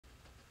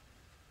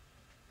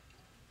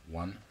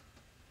1,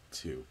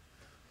 2,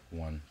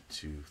 1,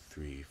 2,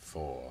 3,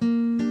 4.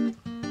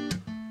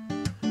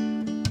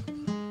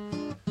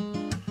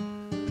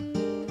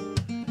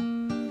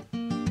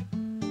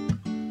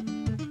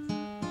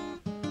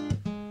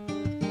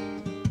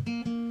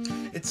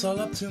 It's all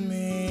up to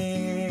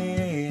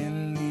me,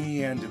 in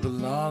the end it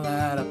will all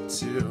add up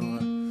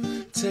to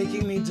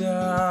taking me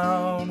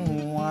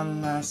down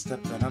one last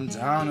step, then I'm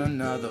down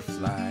another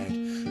flight.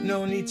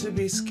 No need to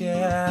be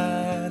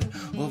scared,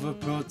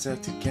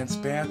 overprotected, can't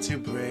spare to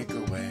break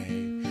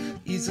away.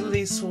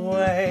 Easily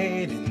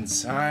swayed in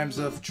times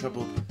of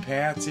trouble,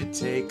 prepared to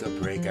take a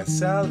break. I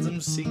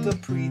seldom seek a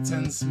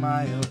pretend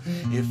smile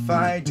if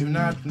I do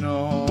not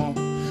know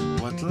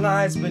what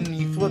lies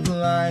beneath, what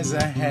lies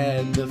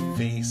ahead. The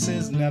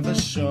faces never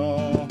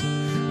show.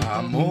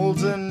 I'm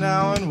older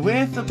now, and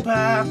with the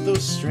path, though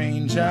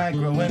strange, I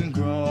grow and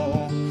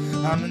grow.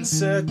 I'm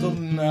encircled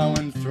now,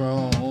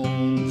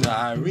 enthroned.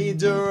 I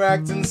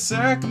redirect and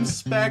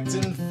circumspect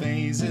in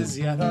phases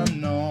yet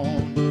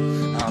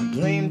unknown. I'm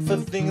blamed for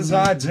things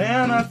I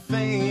dare not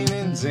feign,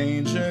 and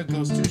danger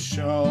goes to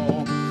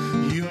show.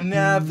 You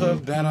never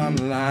bet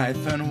on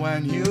life, and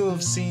when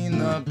you've seen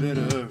the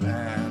bitter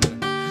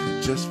end,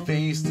 just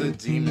face the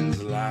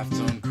demons, laugh,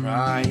 don't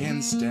cry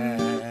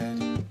instead.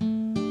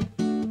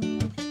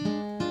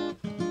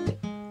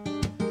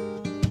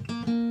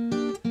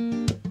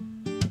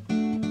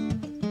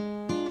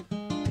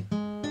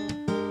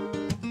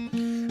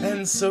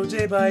 And so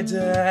day by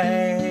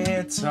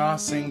day,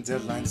 tossing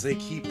deadlines, they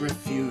keep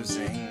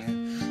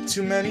refusing.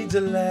 Too many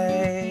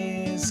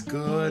delays,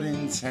 good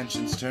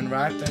intentions turn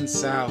ripe and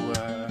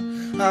sour.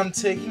 I'm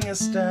taking a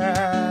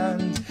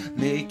stand,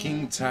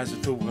 making ties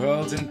with the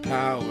world in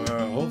power,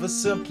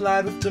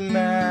 oversupplied with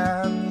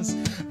demands.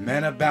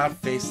 Men about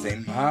face, they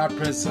are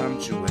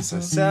presumptuous. I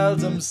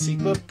seldom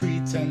seek a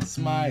pretend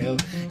smile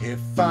if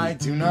I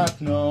do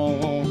not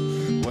know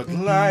what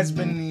lies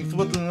beneath,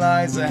 what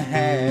lies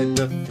ahead.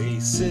 The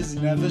faces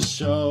never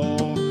show.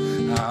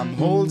 I'm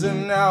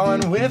holding now,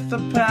 and with the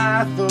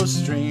path, though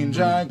strange,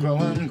 I grow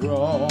and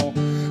grow.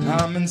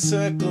 I'm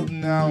encircled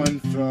now,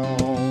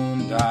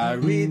 enthroned. I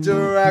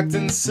redirect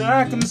and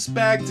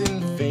circumspect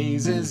in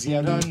phases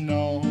yet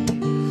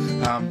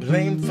unknown. I'm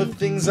blamed for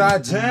things I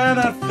dare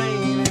not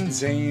feign, and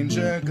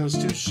danger goes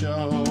to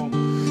show.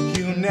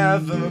 You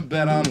never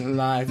bet on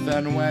life,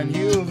 and when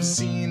you've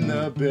seen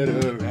the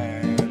bitter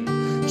end,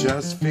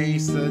 just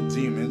face the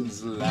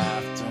demons,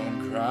 laugh,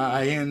 don't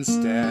cry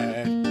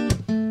instead.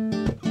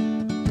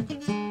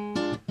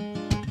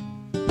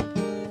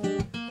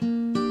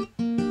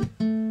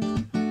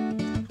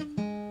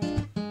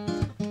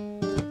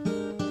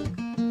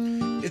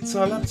 It's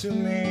all up to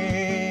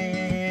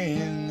me,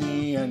 in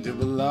the end it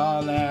will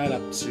all add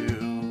up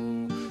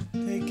to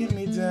taking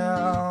me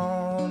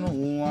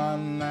down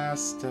one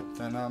last step,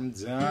 then I'm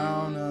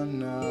down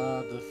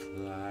another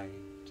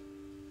flight.